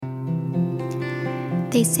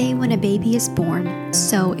They say when a baby is born,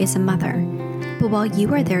 so is a mother. But while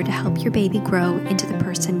you are there to help your baby grow into the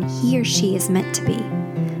person he or she is meant to be,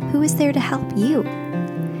 who is there to help you?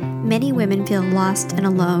 Many women feel lost and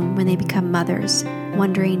alone when they become mothers,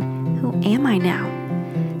 wondering, who am I now?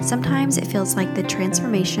 Sometimes it feels like the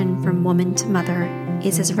transformation from woman to mother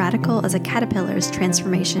is as radical as a caterpillar's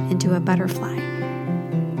transformation into a butterfly.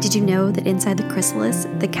 Did you know that inside the chrysalis,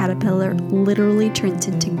 the caterpillar literally turns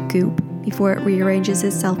into goop before it rearranges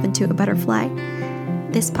itself into a butterfly?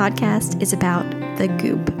 This podcast is about the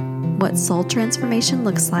goop, what soul transformation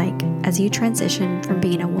looks like as you transition from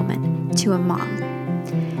being a woman to a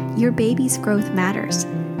mom. Your baby's growth matters,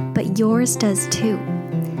 but yours does too.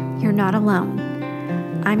 You're not alone.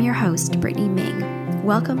 I'm your host, Brittany Ming.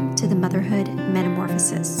 Welcome to the Motherhood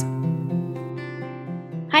Metamorphosis.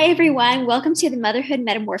 Hi, everyone. Welcome to the Motherhood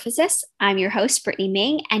Metamorphosis. I'm your host, Brittany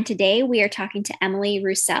Ming, and today we are talking to Emily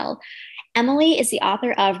Roussell. Emily is the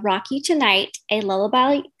author of Rock You Tonight, a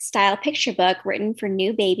lullaby-style picture book written for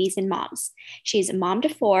new babies and moms. She's a mom to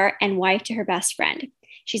four and wife to her best friend.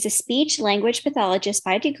 She's a speech-language pathologist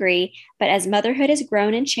by degree, but as motherhood has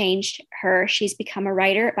grown and changed her, she's become a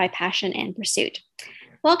writer by passion and pursuit.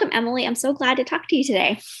 Welcome, Emily. I'm so glad to talk to you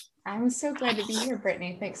today. I'm so glad to be here,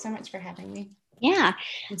 Brittany. Thanks so much for having me. Yeah.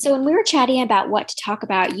 So when we were chatting about what to talk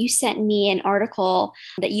about, you sent me an article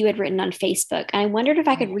that you had written on Facebook. And I wondered if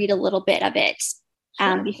I could read a little bit of it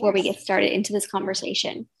before we get started into this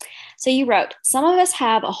conversation. So you wrote, some of us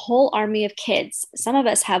have a whole army of kids. Some of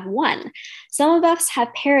us have one. Some of us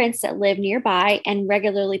have parents that live nearby and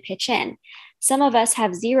regularly pitch in. Some of us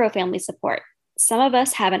have zero family support. Some of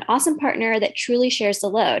us have an awesome partner that truly shares the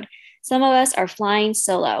load. Some of us are flying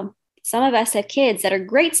solo. Some of us have kids that are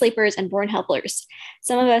great sleepers and born helpers.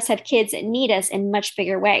 Some of us have kids that need us in much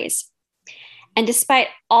bigger ways. And despite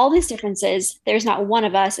all these differences, there's not one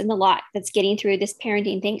of us in the lot that's getting through this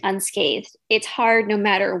parenting thing unscathed. It's hard no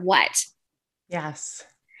matter what. Yes.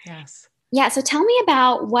 Yeah. So tell me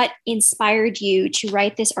about what inspired you to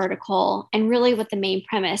write this article, and really what the main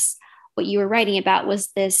premise, what you were writing about, was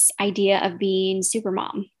this idea of being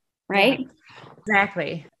SuperMom, right? Yeah,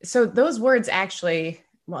 exactly. So those words actually,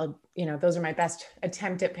 those are my best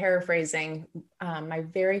attempt at paraphrasing my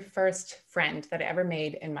very first friend that I ever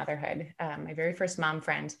made in motherhood, my very first mom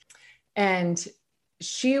friend. And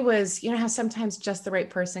she was, how sometimes just the right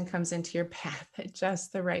person comes into your path at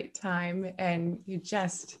just the right time. And you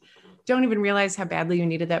just don't even realize how badly you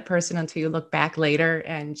needed that person until you look back later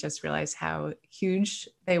and just realize how huge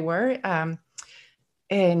they were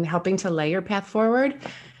in helping to lay your path forward.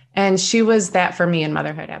 And she was that for me in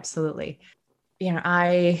motherhood. Absolutely.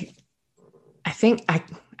 I think I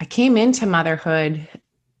came into motherhood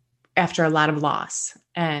after a lot of loss.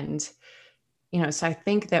 And, so I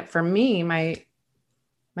think that for me, my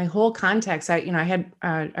whole context, I had,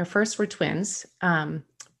 our first were twins.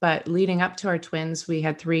 But leading up to our twins, we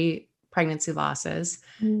had 3 pregnancy losses.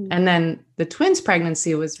 And then the twins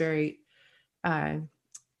pregnancy was very,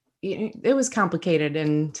 it was complicated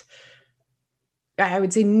and I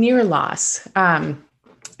would say near loss.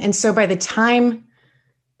 And so by the time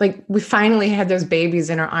we finally had those babies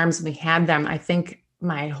in our arms and we had them, I think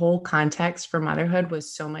my whole context for motherhood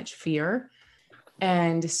was so much fear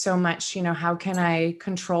and so much, how can I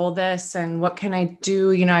control this and what can I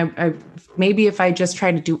do? I maybe if I just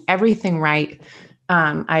try to do everything right,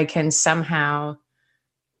 I can somehow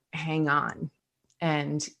hang on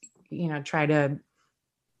and, try to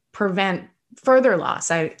prevent further loss.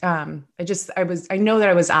 I know that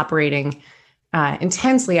I was operating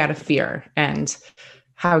intensely out of fear, and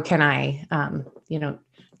how can I,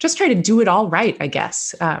 just try to do it all right, I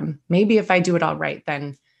guess. Maybe if I do it all right,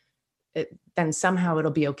 then somehow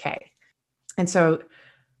it'll be okay. And so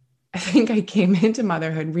I think I came into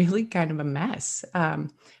motherhood really kind of a mess,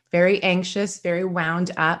 very anxious, very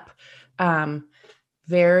wound up,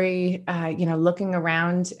 very, looking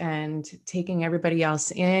around and taking everybody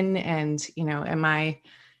else in. And,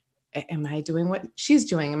 am I doing what she's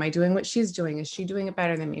doing? Am I doing what she's doing? Is she doing it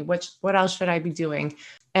better than me? What else should I be doing?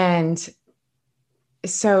 And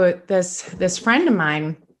so this friend of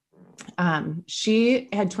mine, she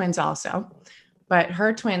had twins also, but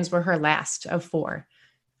her twins were her last of 4.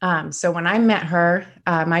 So when I met her,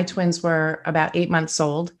 my twins were about 8 months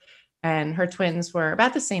old and her twins were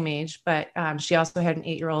about the same age, but she also had an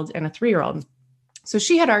 8-year-old and a 3-year-old. So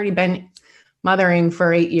she had already been mothering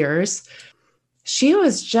for 8 years. She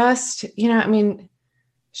was just,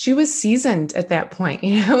 she was seasoned at that point,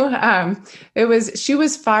 she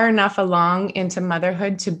was far enough along into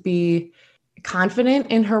motherhood to be confident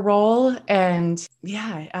in her role. And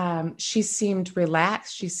she seemed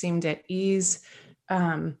relaxed. She seemed at ease.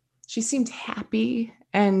 she seemed happy.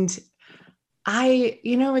 And I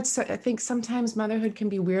think sometimes motherhood can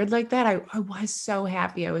be weird like that. I was so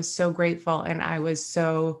happy. I was so grateful, and I was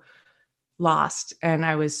so lost, and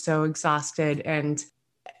I was so exhausted. And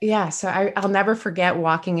yeah, so I'll never forget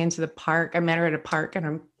walking into the park. I met her at a park on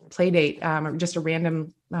a play date, or just a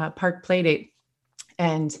random park play date.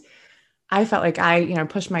 And I felt like I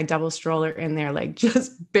pushed my double stroller in there, like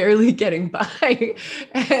just barely getting by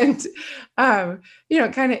and,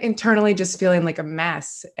 kind of internally just feeling like a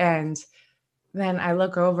mess. And then I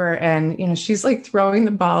look over and, she's like throwing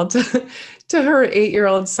the ball to her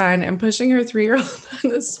 8-year-old son and pushing her 3-year-old on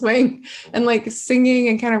the swing and like singing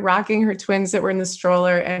and kind of rocking her twins that were in the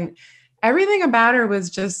stroller. And everything about her was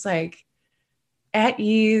just like at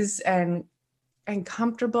ease and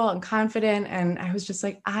comfortable and confident. And I was just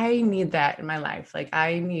like, I need that in my life. Like,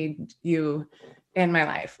 I need you in my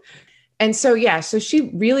life. And so, yeah, so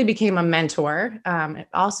she really became a mentor,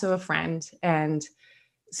 also a friend. And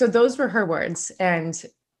so those were her words. And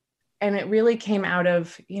it really came out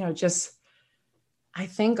of, just, I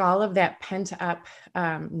think all of that pent up,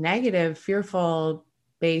 negative, fearful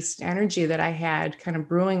based energy that I had kind of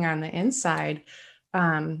brewing on the inside.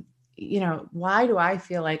 Why do I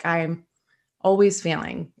feel like I'm always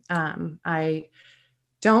failing? I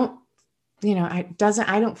don't,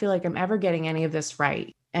 I don't feel like I'm ever getting any of this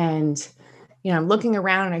right. And, I'm looking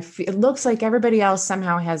around and it looks like everybody else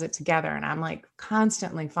somehow has it together. And I'm like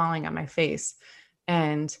constantly falling on my face.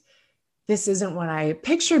 And this isn't what I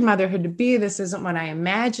pictured motherhood to be. This isn't what I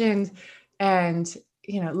imagined. And,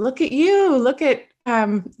 look at you, look at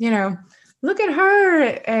her.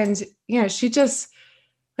 And, she just,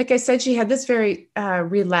 like I said, she had this very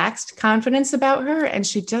relaxed confidence about her. And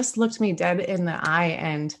she just looked me dead in the eye.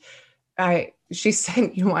 And she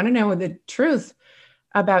said, you want to know the truth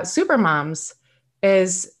about supermoms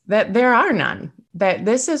is that there are none, that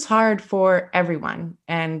this is hard for everyone.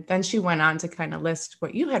 And then she went on to kind of list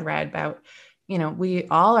what you had read about, we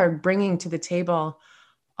all are bringing to the table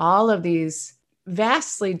all of these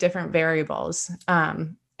vastly different variables.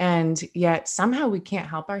 And yet somehow we can't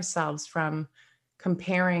help ourselves from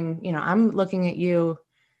comparing. I'm looking at you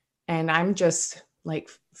and I'm just like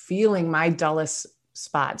feeling my dullest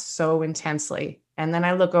spots so intensely. And then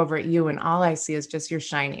I look over at you and all I see is just your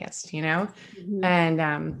shiniest, Mm-hmm.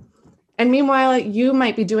 And meanwhile, you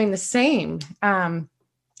might be doing the same. And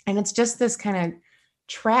it's just this kind of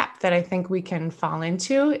trap that I think we can fall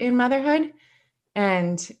into in motherhood.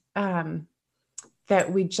 And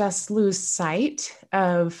that we just lose sight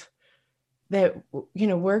of that,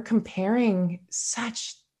 we're comparing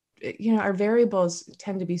such, our variables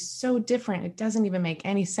tend to be so different. It doesn't even make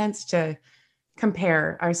any sense to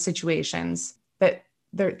compare our situations, that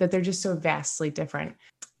they're just so vastly different.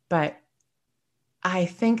 But I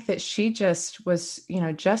think that she just was,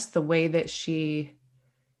 just the way that she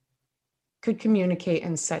could communicate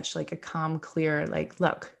in such like a calm, clear, like,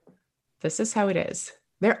 look, this is how it is.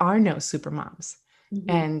 There are no super moms. Mm-hmm.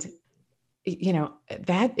 And,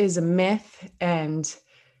 that is a myth. And,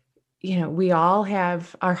 we all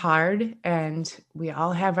have our hard and we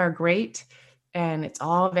all have our great, and it's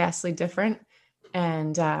all vastly different.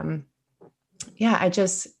 And, I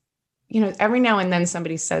just, every now and then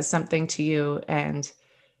somebody says something to you and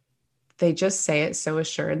they just say it so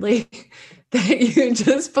assuredly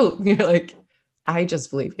that you're like, I just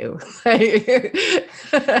believe you.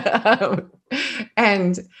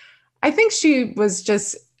 And I think she was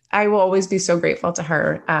just, I will always be so grateful to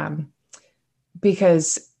her,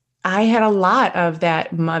 because I had a lot of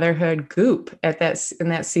that motherhood goop in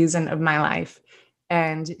that season of my life.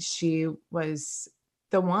 And she was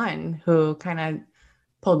the one who kind of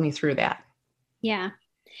pulled me through that. Yeah.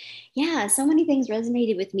 Yeah. So many things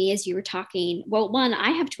resonated with me as you were talking. Well, one, I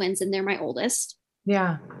have twins and they're my oldest.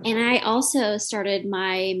 Yeah. And I also started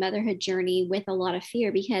my motherhood journey with a lot of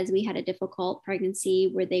fear because we had a difficult pregnancy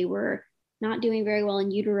where they were not doing very well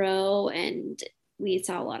in utero, and we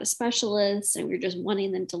saw a lot of specialists and we were just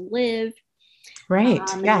wanting them to live. Right.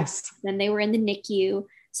 Yes. Then they were in the NICU.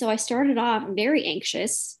 So I started off very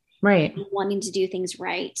anxious. Right. Wanting to do things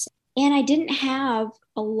right. And I didn't have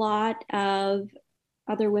a lot of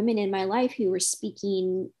other women in my life who were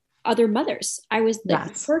speaking, other mothers. I was the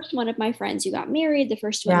first one of my friends who got married, the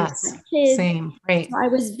first one who had kids. Same. Right. So I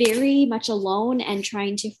was very much alone and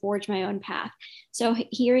trying to forge my own path. So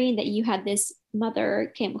hearing that you had this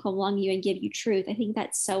mother come along you and give you truth, I think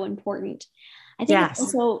that's so important. I think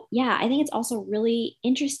I think it's also really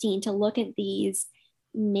interesting to look at these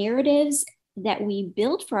narratives that we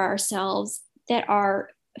build for ourselves that are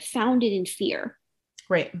founded in fear.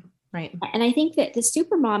 Right. Right. And I think that the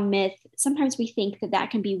supermom myth, sometimes we think that that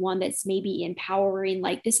can be one that's maybe empowering,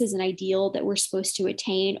 like this is an ideal that we're supposed to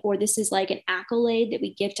attain, or this is like an accolade that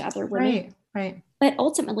we give to other women. Right. Right. But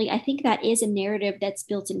ultimately, I think that is a narrative that's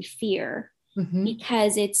built in fear, Mm-hmm.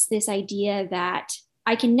 because it's this idea that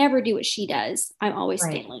I can never do what she does. I'm always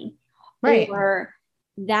Right. failing. Right. Or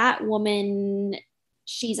that woman,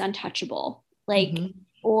 she's untouchable. Like, Mm-hmm.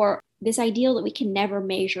 or this ideal that we can never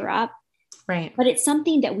measure up. Right. But it's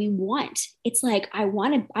something that we want. It's like, I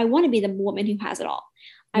want to be the woman who has it all.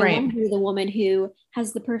 I Right. want to be the woman who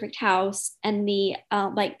has the perfect house and the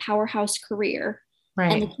like powerhouse career,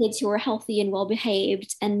 and the Right. kids who are healthy and well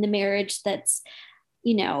behaved, and the marriage that's,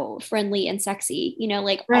 friendly and sexy,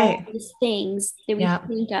 like all Right. these things that we Yeah.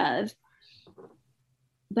 think of,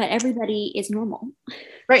 but everybody is normal.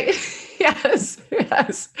 Right. Yes.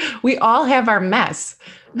 Yes. We all have our mess.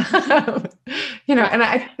 Yeah.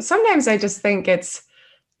 And sometimes I just think it's,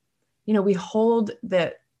 we hold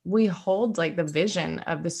like the vision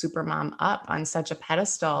of the supermom up on such a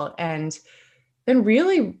pedestal. And then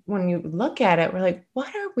really when you look at it, we're like,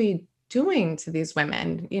 what are we doing to these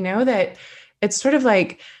women? That it's sort of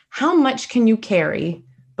like, how much can you carry,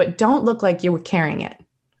 but don't look like you were carrying it,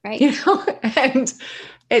 Right. And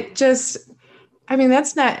it just,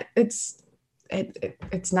 that's not, it's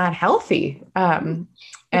not healthy. And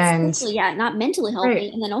Especially, yeah, not mentally healthy.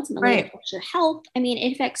 right, And then ultimately it right. affects your health. I mean,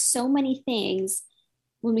 it affects so many things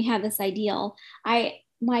when we have this ideal.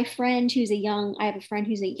 My friend I have a friend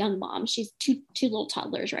who's a young mom. She's two little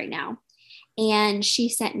toddlers right now. And she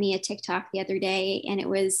sent me a TikTok the other day, and it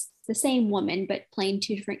was the same woman, but playing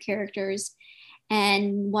two different characters.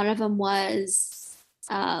 And one of them was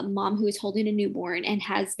a mom who is holding a newborn and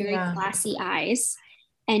has very Yeah. classy eyes,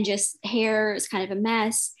 and just hair is kind of a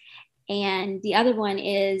mess. And the other one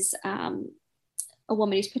is a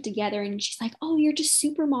woman who's put together, and she's like, "Oh, you're just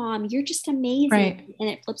super mom. You're just amazing." Right. And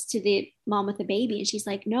it flips to the mom with the baby, and she's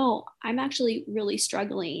like, "No, I'm actually really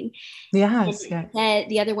struggling." Yes. Yeah. And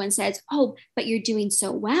the other one says, "Oh, but you're doing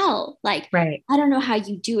so well. Like, Right. I don't know how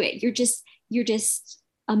you do it. You're just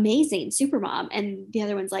amazing, super mom." And the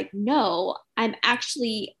other one's like, "No, I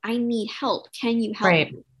need help. Can you help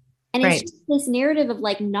Right. me?" And it's Right. just this narrative of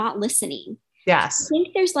like not listening. I Yes. think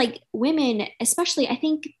there's like women, especially, I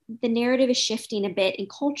think the narrative is shifting a bit in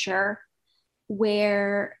culture,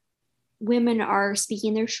 where women are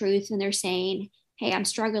speaking their truth and they're saying, "Hey, I'm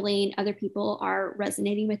struggling." Other people are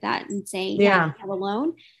resonating with that and saying, "Yeah, Yeah. you're not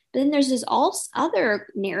alone." But then there's this all other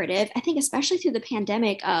narrative, I think, especially through the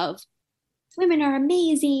pandemic, of women are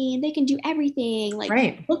amazing. They can do everything. Like,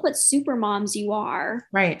 Right. look what super moms you are.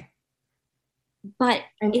 Right. But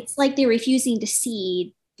And it's like they're refusing to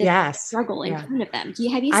see the yes. struggle in Yeah. front of them.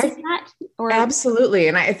 Have you I seen that? Or absolutely.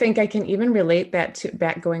 And I think I can even relate that to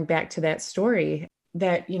going back to that story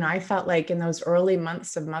that, I felt like in those early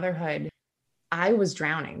months of motherhood, I was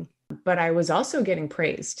drowning, but I was also getting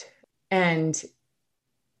praised. And,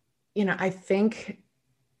 I think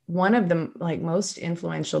one of the like most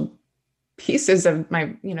influential pieces of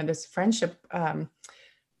my, this friendship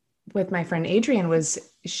with my friend Adrienne was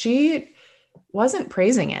she wasn't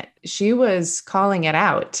praising it. She was calling it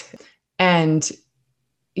out and,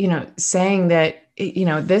 saying that,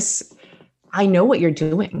 this, I know what you're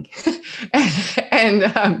doing. And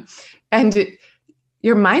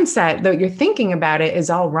your mindset, though you're thinking about it, is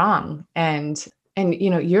all wrong. And,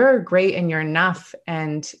 you're great and you're enough.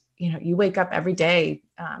 And, you wake up every day,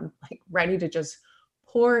 like ready to just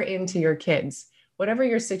pour into your kids, whatever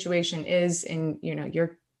your situation is in,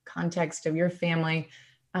 your context of your family.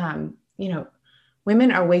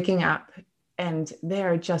 Women are waking up and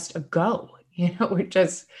they're just a go, we're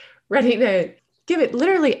just ready to give it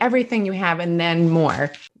literally everything you have and then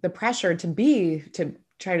more. The pressure to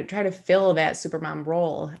try to fill that supermom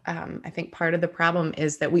role. I think part of the problem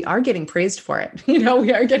is that we are getting praised for it. We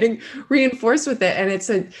are getting reinforced with it.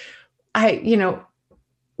 And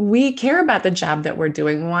we care about the job that we're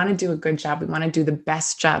doing. We want to do a good job. We want to do the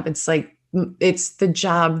best job. It's like, it's the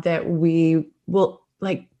job that we will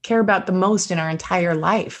like care about the most in our entire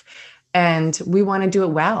life. And we want to do it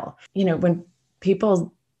well. When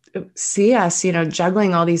people see us,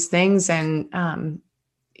 juggling all these things and,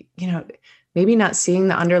 maybe not seeing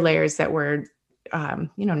the underlayers that we're,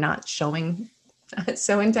 not showing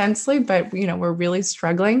so intensely, but, we're really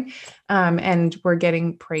struggling. And we're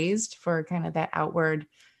getting praised for kind of that outward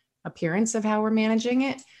appearance of how we're managing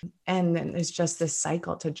it. And then there's just this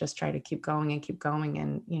cycle to just try to keep going and keep going.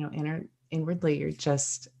 And, inwardly, you're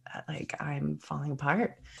just like, I'm falling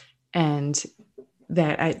apart. And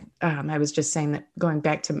that I was just saying that going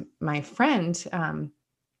back to my friend,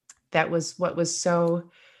 that was what was so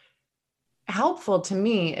helpful to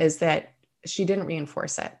me is that she didn't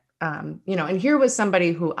reinforce it. And here was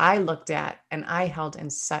somebody who I looked at and I held in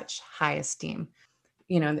such high esteem,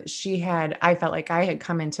 that I felt like I had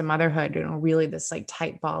come into motherhood, really this like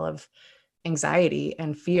tight ball of anxiety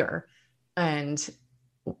and fear. And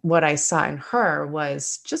what I saw in her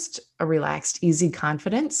was just a relaxed, easy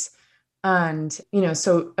confidence. And,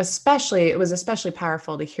 so it was especially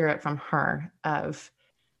powerful to hear it from her of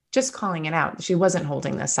just calling it out. She wasn't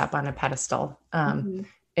holding this up on a pedestal.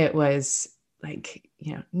 It was like,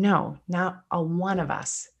 no, not a one of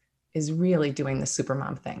us is really doing the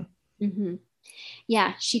SuperMom thing. Mm-hmm.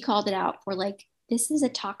 Yeah. She called it out for like, this is a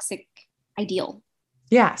toxic ideal.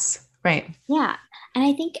 Yes. Right. Yeah. And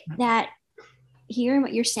I think that hearing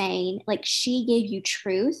what you're saying, like she gave you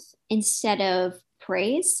truth instead of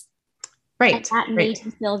praise. Right. And that made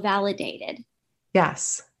you feel validated.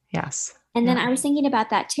 Yes. Yes. And then I was thinking about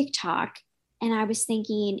that TikTok and I was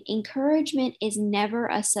thinking encouragement is never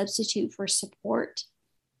a substitute for support.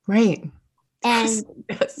 Right. And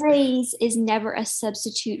praise is never a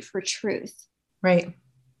substitute for truth. Right.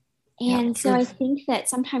 And so I think that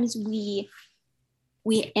sometimes we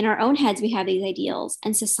in our own heads, we have these ideals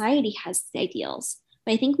and society has these ideals,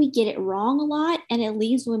 but I think we get it wrong a lot. And it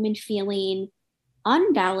leaves women feeling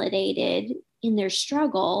unvalidated in their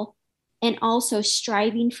struggle and also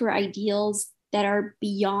striving for ideals that are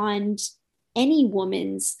beyond any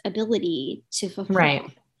woman's ability to fulfill.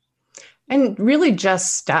 Right. And really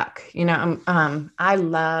just stuck, I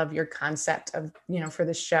love your concept of, for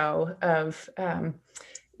the show of,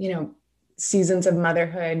 seasons of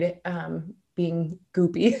motherhood, being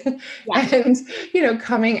goopy and,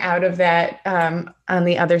 coming out of that, on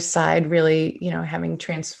the other side, really, having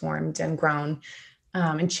transformed and grown,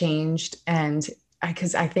 and changed. And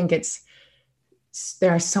because I think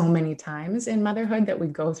there are so many times in motherhood that we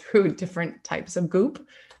go through different types of goop.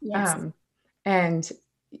 Yes.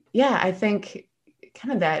 I think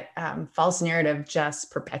kind of that false narrative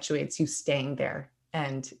just perpetuates you staying there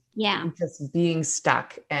and just being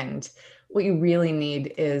stuck. And what you really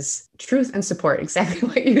need is truth and support, exactly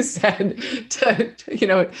what you said,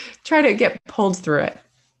 to try to get pulled through it.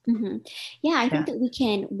 Mm-hmm. Yeah, I think that we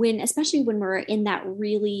can, especially when we're in that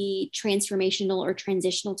really transformational or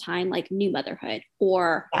transitional time, like new motherhood,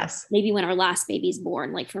 or maybe when our last baby's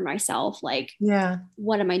born, like for myself, like,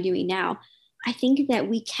 what am I doing now? I think that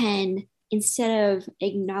we can, instead of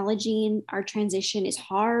acknowledging our transition is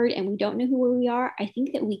hard and we don't know who we are, I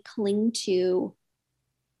think that we cling to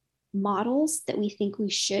models that we think we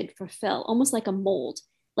should fulfill, almost like a mold,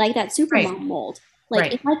 like that SuperMom mold.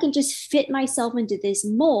 Like if I can just fit myself into this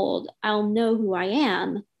mold, I'll know who I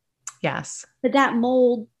am. Yes. But that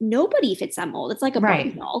mold, nobody fits that mold. It's like a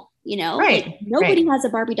Barbie doll, Like nobody has a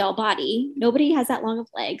Barbie doll body. Nobody has that long of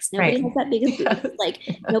legs. Nobody has that big of boobs. Like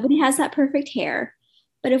nobody has that perfect hair.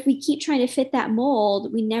 But if we keep trying to fit that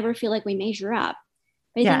mold, we never feel like we measure up.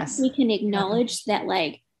 But I think we can acknowledge that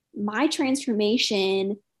like my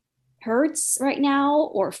transformation hurts right now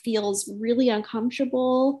or feels really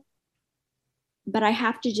uncomfortable, but I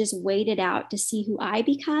have to just wait it out to see who I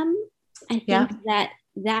become. I think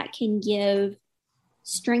that can give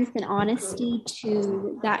strength and honesty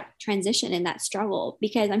to that transition and that struggle,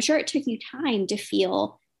 because I'm sure it took you time to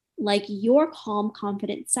feel like your calm,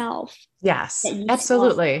 confident self. Yes,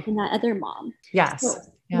 absolutely. And that other mom. Yes. So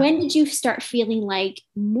when did you start feeling like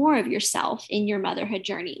more of yourself in your motherhood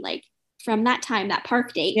journey? Like from that time, that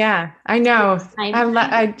park date. Yeah, I know.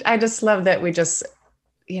 I just love that we just,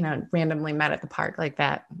 randomly met at the park like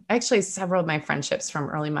that. Actually, several of my friendships from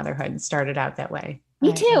early motherhood started out that way.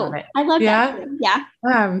 Me too. I love that.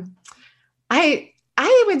 Yeah.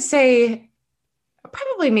 I would say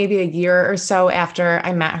probably maybe a year or so after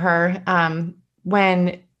I met her,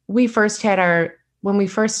 when we first had our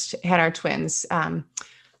twins,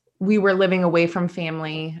 we were living away from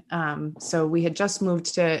family. So we had just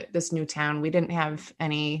moved to this new town. We didn't have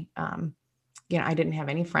any, I didn't have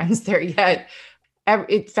any friends there yet.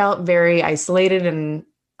 It felt very isolated and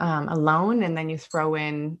alone. And then you throw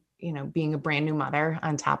in, being a brand new mother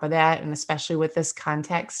on top of that. And especially with this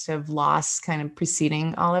context of loss kind of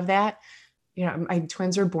preceding all of that. My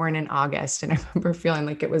twins were born in August, and I remember feeling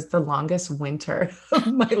like it was the longest winter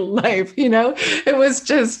of my life. It was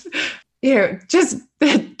just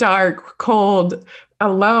the dark, cold,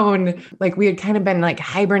 alone. Like we had kind of been like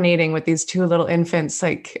hibernating with these two little infants,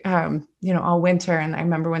 like, all winter. And I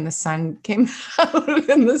remember when the sun came out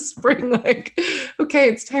in the spring, like, okay,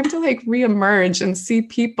 it's time to like reemerge and see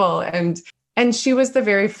people. And she was the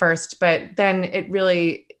very first, but then it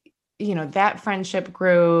really, that friendship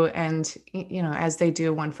grew, and, as they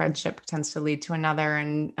do, one friendship tends to lead to another,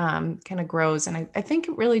 and kind of grows. And I think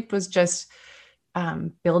it really was just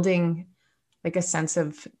building like a sense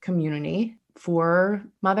of community for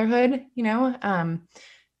motherhood,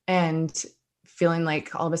 and feeling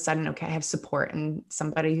like all of a sudden, okay, I have support and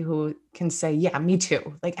somebody who can say, yeah, me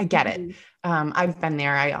too. Like, I get it. I've been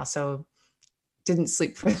there. I also didn't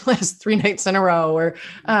sleep for the last 3 nights in a row, or,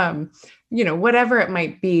 whatever it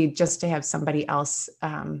might be, just to have somebody else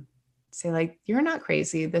say like, you're not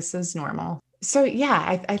crazy. This is normal. So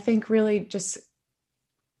yeah, I think really just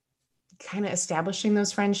kind of establishing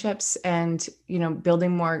those friendships and,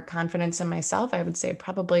 building more confidence in myself. I would say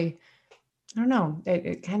probably, I don't know,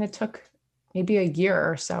 it kind of took maybe a year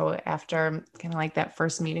or so after kind of like that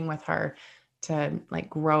first meeting with her to like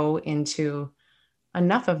grow into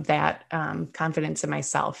enough of that confidence in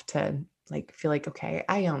myself to like feel like, okay,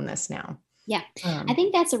 I own this now. Yeah. I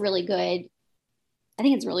think it's really good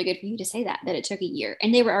for you to say that it took a year,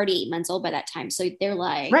 and they were already 8 months old by that time. So they're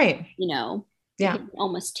like, right. Yeah,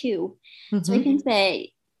 almost 2. Mm-hmm. So I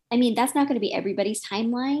think that's not going to be everybody's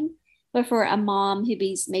timeline, but for a mom who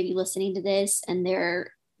be maybe listening to this and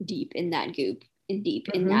they're deep in that goop and deep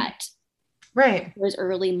in that, right, those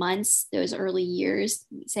early months, those early years,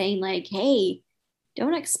 saying like, hey,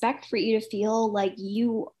 don't expect for you to feel like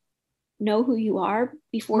you know who you are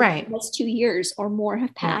before almost 2 years or more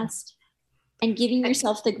have passed, and giving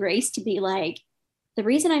yourself the grace to be like, the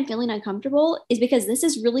reason I'm feeling uncomfortable is because this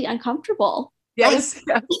is really uncomfortable. Yes.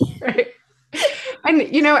 Right. And,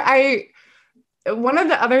 one of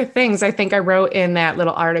the other things I think I wrote in that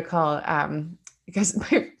little article, because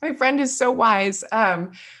my friend is so wise,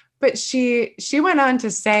 but she went on to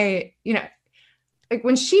say, like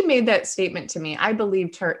when she made that statement to me, I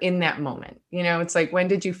believed her in that moment. It's like, when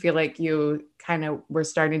did you feel like you kind of were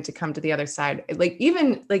starting to come to the other side? Like,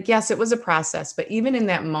 even like, yes, it was a process, but even in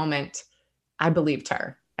that moment, I believed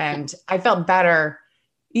her, and I felt better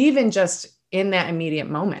even just in that immediate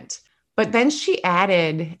moment. But then she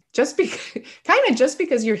added, just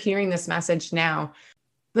because you're hearing this message now,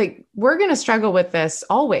 like, we're going to struggle with this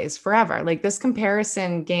always, forever. Like, this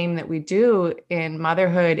comparison game that we do in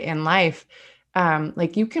motherhood and life,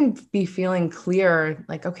 like, you can be feeling clear,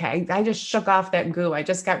 like, okay, I just shook off that goo. I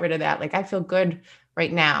just got rid of that. Like, I feel good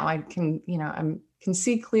right now. I can, can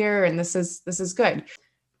see clear, and this is good.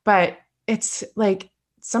 But it's like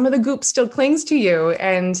some of the goop still clings to you,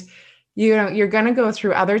 and you're going to go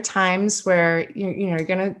through other times where you're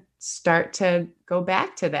going to start to go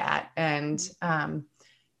back to that. And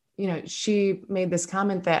she made this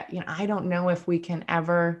comment that I don't know if we can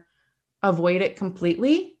ever avoid it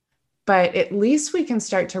completely, but at least we can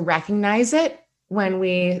start to recognize it when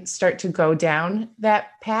we start to go down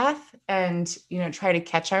that path, and try to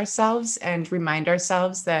catch ourselves and remind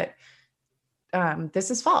ourselves that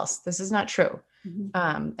this is false. This is not true.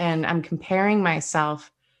 Mm-hmm. And I'm comparing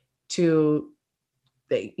myself to,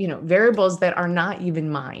 variables that are not even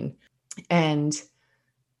mine. And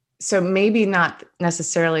so maybe not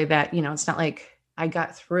necessarily that, it's not like I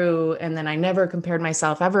got through and then I never compared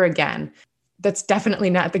myself ever again. That's definitely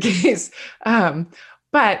not the case. But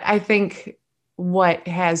I think what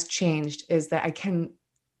has changed is that I can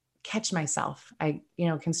catch myself. I,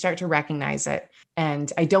 can start to recognize it,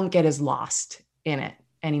 and I don't get as lost in it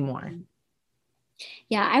anymore.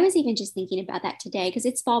 Yeah, I was even just thinking about that today because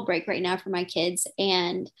it's fall break right now for my kids.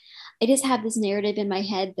 And I just have this narrative in my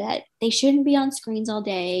head that they shouldn't be on screens all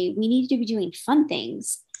day. We need to be doing fun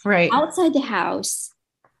things outside the house.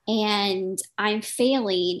 And I'm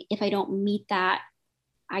failing if I don't meet that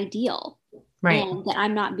ideal. Right. And that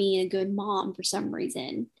I'm not being a good mom for some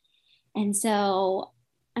reason. And so,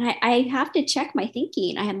 and I have to check my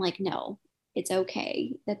thinking. I am like, no, it's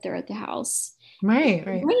okay that they're at the house. Right.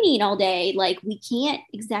 It's raining all day. Like, we can't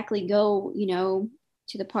exactly go,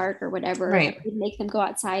 to the park or whatever. Right. We'd make them go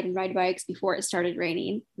outside and ride bikes before it started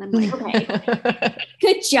raining. And I'm like, okay,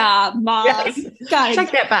 good job, Mom. Yes.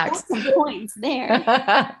 Check that box. Some points there.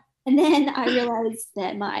 And then I realized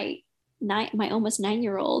that my almost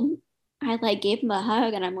 9-year-old, I like gave him a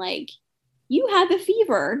hug and I'm like, you have a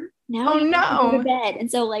fever. Now you have to go to bed.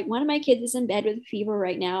 And so like one of my kids is in bed with a fever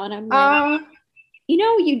right now. And I'm like,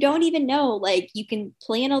 you don't even know, like, you can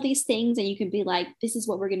plan all these things and you can be like, this is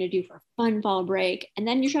what we're going to do for a fun fall break. And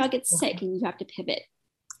then your child gets sick and you have to pivot.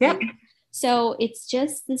 Yep. So it's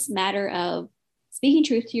just this matter of speaking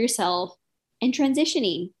truth to yourself and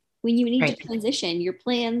transitioning when you need to transition your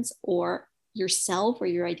plans or yourself or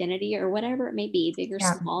your identity or whatever it may be, big or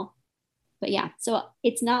small. But yeah, so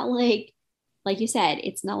it's not like you said,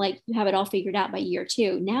 it's not like you have it all figured out by year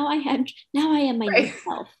 2. Now I am my new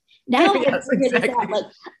self. Now Yes, exactly.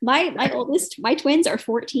 like my oldest, my twins are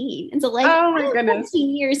 14. And so like Oh my I'm goodness.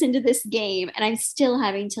 14 years into this game and I'm still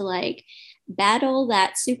having to like battle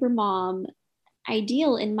that super mom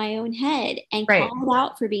ideal in my own head and Right. call it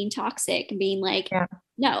out for being toxic and being like, Yeah.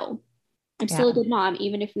 no, I'm Yeah. still a good mom,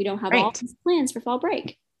 even if we don't have all Right. these plans for fall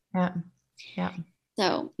break. Yeah. Yeah.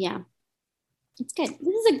 So yeah, it's good.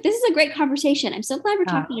 This is a great conversation. I'm so glad we're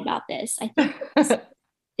Uh, talking about this. I think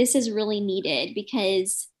this is really needed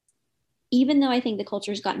because even though I think the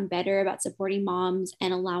culture's gotten better about supporting moms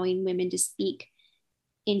and allowing women to speak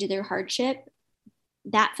into their hardship,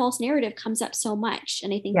 that false narrative comes up so much.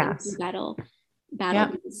 And I think that we can yes. battle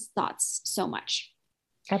Yeah. these thoughts so much.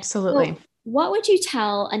 Absolutely. So what would you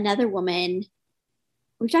tell another woman?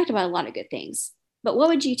 We've talked about a lot of good things, but what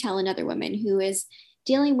would you tell another woman who is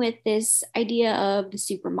dealing with this idea of the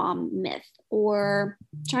supermom myth or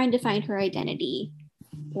trying to find her identity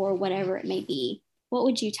or whatever it may be? What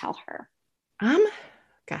would you tell her? Um,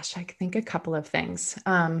 Gosh, I think a couple of things.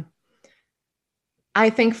 I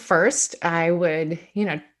think first I would,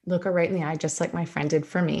 look her right in the eye, just like my friend did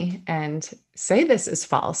for me, and say this is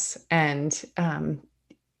false. And,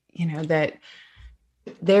 that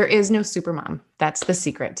there is no supermom. That's the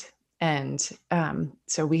secret. And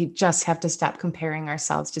so we just have to stop comparing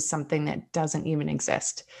ourselves to something that doesn't even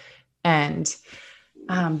exist. And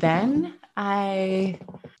then I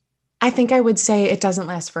think I would say it doesn't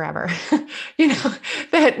last forever.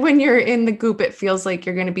 That when you're in the goop, it feels like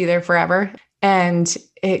you're going to be there forever. And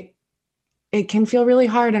it can feel really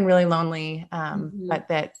hard and really lonely. But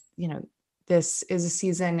that, this is a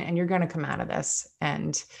season and you're going to come out of this.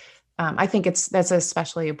 And I think that's an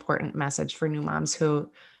especially important message for new moms who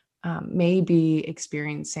may be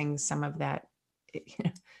experiencing some of that,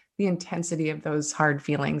 the intensity of those hard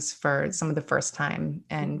feelings for some of the first time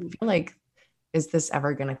and feel like, is this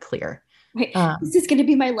ever going to clear? Right. This is going to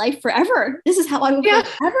be my life forever. This is how I will feel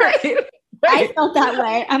forever. Right. I felt that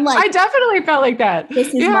way. I'm like, I definitely felt like that. This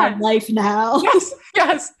is my life now.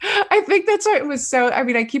 Yes. I think that's why it was so,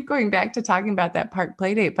 I keep going back to talking about that park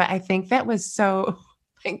play date, but I think that was so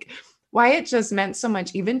like why it just meant so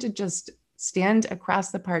much, even to just stand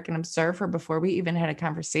across the park and observe her before we even had a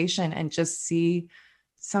conversation and just see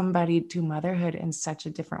somebody do motherhood in such a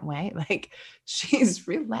different way. Like she's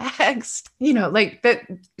relaxed, like that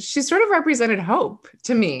she sort of represented hope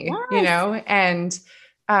to me,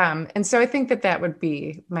 and so I think that would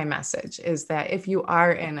be my message is that if you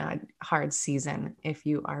are in a hard season, if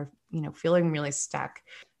you are, feeling really stuck,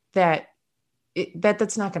 that's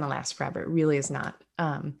not going to last forever. It really is not.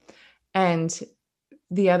 And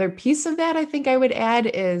the other piece of that I think I would add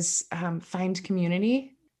is find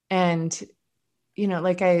community. And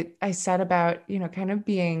like I said about, kind of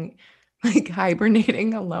being like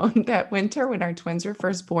hibernating alone that winter when our twins were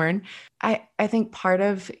first born. I think part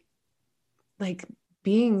of like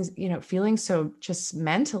being, feeling so just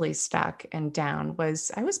mentally stuck and down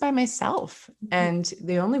was I was by myself and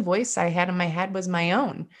the only voice I had in my head was my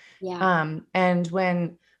own. Yeah. And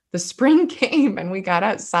when the spring came and we got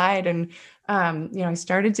outside and, I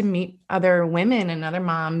started to meet other women and other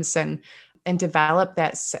moms and develop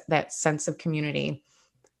that sense of community.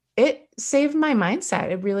 It saved my mindset.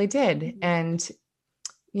 It really did. And,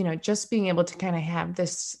 just being able to kind of have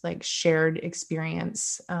this like shared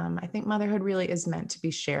experience. I think motherhood really is meant to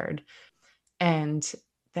be shared and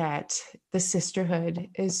that the sisterhood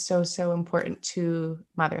is so, so important to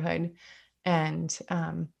motherhood. And,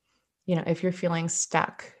 if you're feeling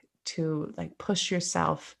stuck, to like push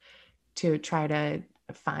yourself to try to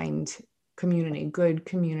find community, good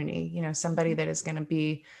community, somebody that is going to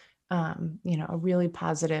be, a really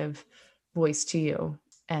positive voice to you.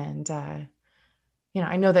 And,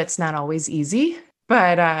 I know that's not always easy,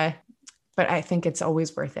 but I think it's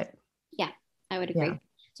always worth it. Yeah, I would agree. Yeah.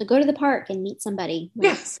 So go to the park and meet somebody.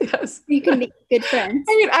 Yes. You can make good friends.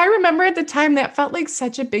 I remember at the time that felt like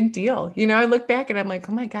such a big deal. I look back and I'm like,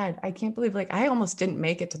 oh my God, I can't believe like I almost didn't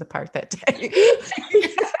make it to the park that day.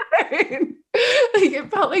 Like it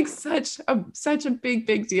felt like such a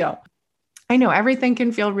big deal. I know everything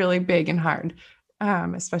can feel really big and hard,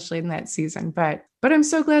 especially in that season, but I'm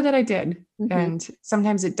so glad that I did. Mm-hmm. And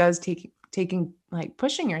sometimes it does taking like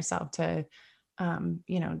pushing yourself to,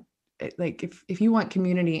 like if you want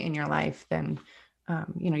community in your life, then,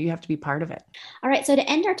 you have to be part of it. All right. So to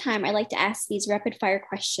end our time, I like to ask these rapid fire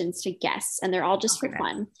questions to guests and they're all just for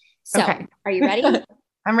fun. So Are you ready?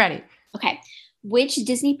 I'm ready. Okay. Which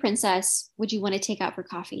Disney princess would you want to take out for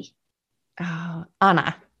coffee? Oh,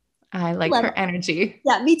 Anna. I like her energy.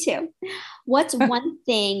 Yeah, me too. What's one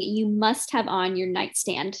thing you must have on your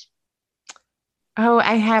nightstand? Oh,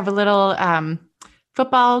 I have a little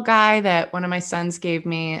football guy that one of my sons gave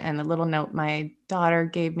me, and a little note my daughter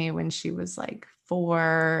gave me when she was like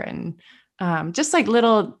 4, and just like the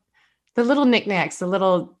little knickknacks, the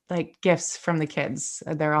little like gifts from the kids.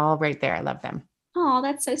 They're all right there. I love them. Oh,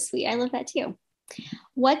 that's so sweet. I love that too.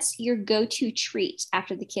 What's your go-to treat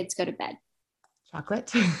after the kids go to bed?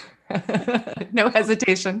 Chocolate. No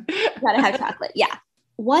hesitation. Gotta have chocolate. Yeah.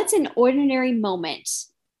 What's an ordinary moment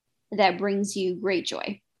that brings you great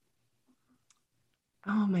joy?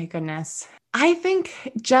 Oh my goodness. I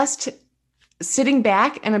think just sitting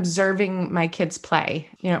back and observing my kids play.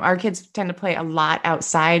 Our kids tend to play a lot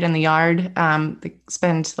outside in the yard. They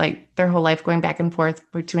spend like their whole life going back and forth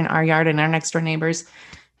between our yard and our next door neighbors.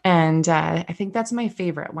 And I think that's my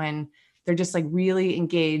favorite, when they're just like really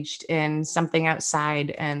engaged in something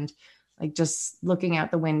outside and like just looking out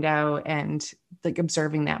the window and like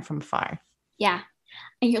observing that from afar. Yeah.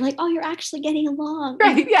 And you're like, oh, you're actually getting along.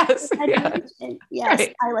 Right. Yes. Yeah. Yes.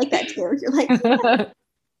 Right. I like that too. You're like, yeah.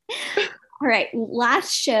 All right.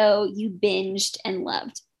 Last show you binged and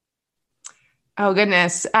loved. Oh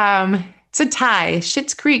goodness. It's a tie.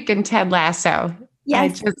 Schitt's Creek and Ted Lasso.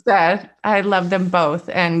 Yes. I love them both,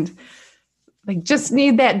 and like just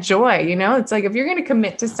need that joy. It's like, if you're going to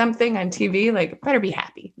commit to something on TV, like better be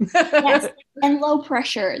happy. Yes. And low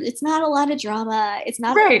pressure. It's not a lot of drama. It's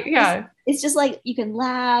not right. Yeah. It's just like you can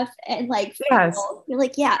laugh and like, yes. You're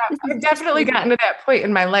like, yeah. I've definitely gotten to that point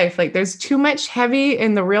in my life. Like there's too much heavy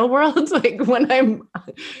in the real world. Like when I'm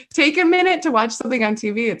take a minute to watch something on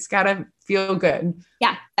TV, it's gotta feel good.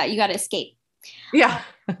 Yeah. You got to escape. Yeah.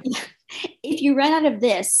 If you run out of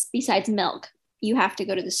this besides milk, you have to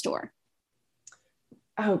go to the store.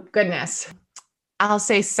 Oh goodness. I'll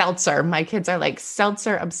say seltzer. My kids are like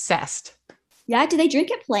seltzer obsessed. Yeah. Do they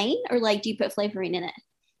drink it plain, or like, do you put flavoring in it?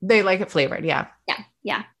 They like it flavored. Yeah. Yeah.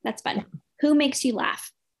 Yeah. That's fun. Who makes you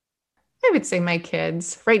laugh? I would say my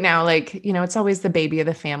kids right now. Like, it's always the baby of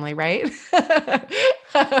the family, right?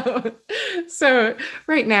 So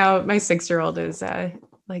right now my 6-year-old is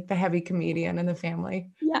like the heavy comedian in the family.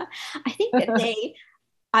 Yeah. I think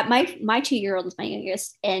that my 2-year-old is my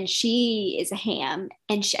youngest, and she is a ham.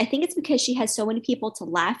 And I think it's because she has so many people to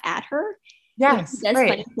laugh at her. Yes. She does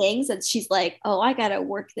funny things, and she's like, oh, I got to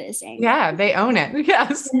work this angle. Yeah. They own it.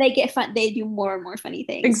 Yes. And they get fun. They do more and more funny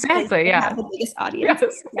things. Exactly. Yeah. Have the biggest audience.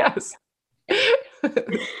 Yes. Yeah.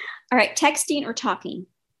 All right. Texting or talking?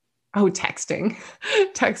 Oh, texting.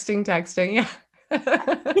 Yeah.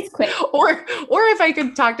 It's quick. Or if I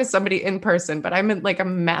could talk to somebody in person, but I'm in like a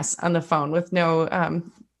mess on the phone with no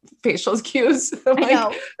facial cues. I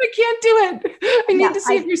know. I can't do it. I need to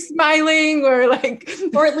see if you're smiling or like,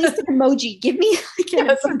 or at least an emoji. Give me like an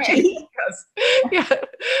emoji. Right. Yes. Yeah.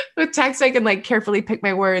 With text, I can like carefully pick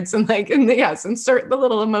my words and like, insert the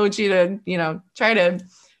little emoji to, try to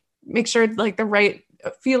make sure like the right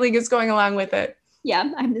feeling is going along with it.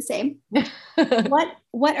 Yeah, I'm the same.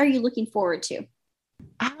 What are you looking forward to?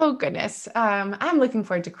 Oh goodness. I'm looking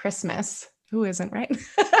forward to Christmas. Who isn't, right?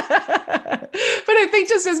 But I think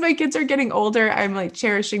just as my kids are getting older, I'm like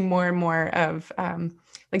cherishing more and more of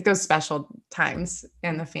like those special times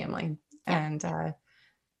in the family. And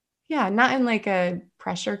not in like a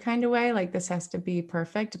pressure kind of way, like this has to be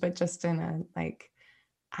perfect, but just in a like,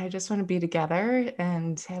 I just want to be together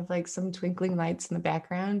and have like some twinkling lights in the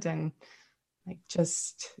background and like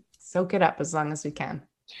just soak it up as long as we can.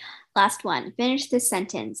 Last one. Finish this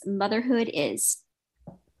sentence. Motherhood is.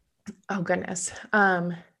 Oh goodness.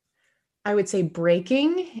 I would say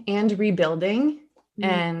breaking and rebuilding.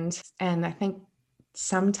 And I think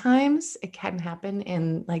sometimes it can happen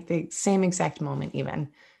in like the same exact moment even.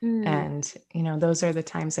 And, those are the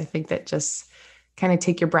times I think that just kind of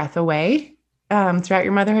take your breath away throughout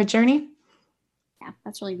your motherhood journey. Yeah,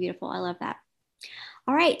 that's really beautiful. I love that.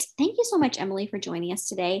 All right. Thank you so much, Emily, for joining us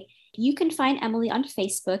today. You can find Emily on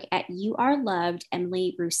Facebook at You Are Loved,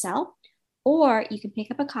 Emily Roussell, or you can pick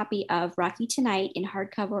up a copy of Rocky Tonight in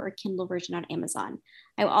hardcover or Kindle version on Amazon.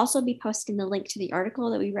 I will also be posting the link to the article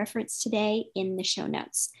that we referenced today in the show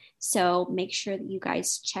notes. So make sure that you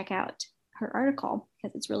guys check out her article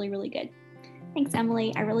because it's really, really good. Thanks,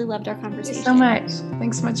 Emily. I really loved our conversation. Thank you so much.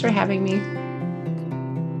 Thanks so much for having me.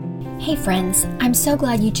 Hey friends, I'm so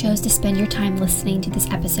glad you chose to spend your time listening to this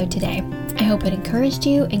episode today. I hope it encouraged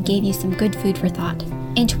you and gave you some good food for thought.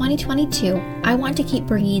 In 2022, I want to keep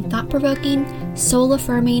bringing thought-provoking,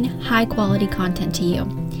 soul-affirming, high-quality content to you.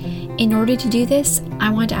 In order to do this, I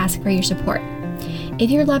want to ask for your support. If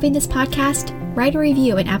you're loving this podcast, write a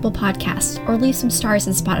review in Apple Podcasts or leave some stars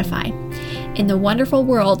in Spotify. In the wonderful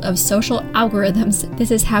world of social algorithms, this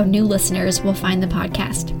is how new listeners will find the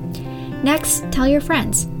podcast. Next, tell your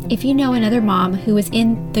friends. If you know another mom who is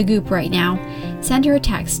in the goop right now, send her a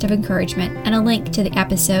text of encouragement and a link to the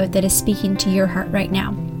episode that is speaking to your heart right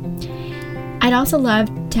now. I'd also love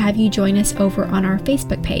to have you join us over on our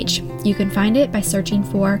Facebook page. You can find it by searching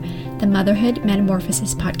for the Motherhood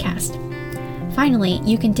Metamorphosis Podcast. Finally,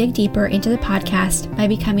 you can dig deeper into the podcast by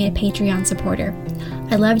becoming a Patreon supporter.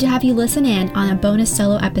 I'd love to have you listen in on the bonus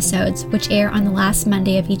solo episodes, which air on the last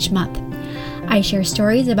Monday of each month. I share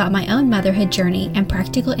stories about my own motherhood journey and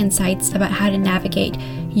practical insights about how to navigate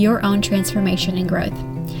your own transformation and growth.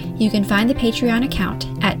 You can find the Patreon account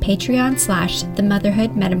at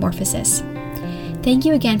patreon.com/themotherhoodmetamorphosis. Thank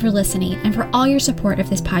you again for listening and for all your support of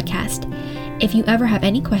this podcast. If you ever have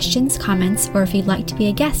any questions, comments, or if you'd like to be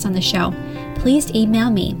a guest on the show, please email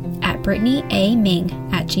me at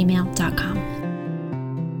brittanyaming@gmail.com.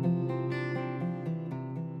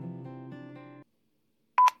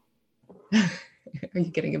 Are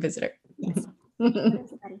you getting a visitor? Yes. What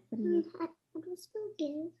is it, buddy? What do you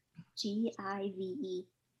need? GIVE.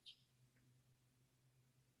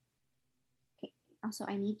 Okay. Also,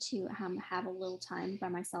 I need to have a little time by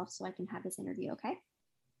myself so I can have this interview, okay?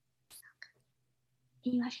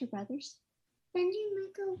 Can you ask your brothers? Benji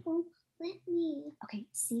Michael won't let me. Okay,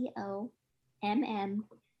 COMMAND.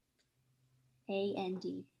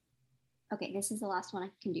 Okay, this is the last one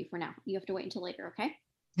I can do for now. You have to wait until later, okay?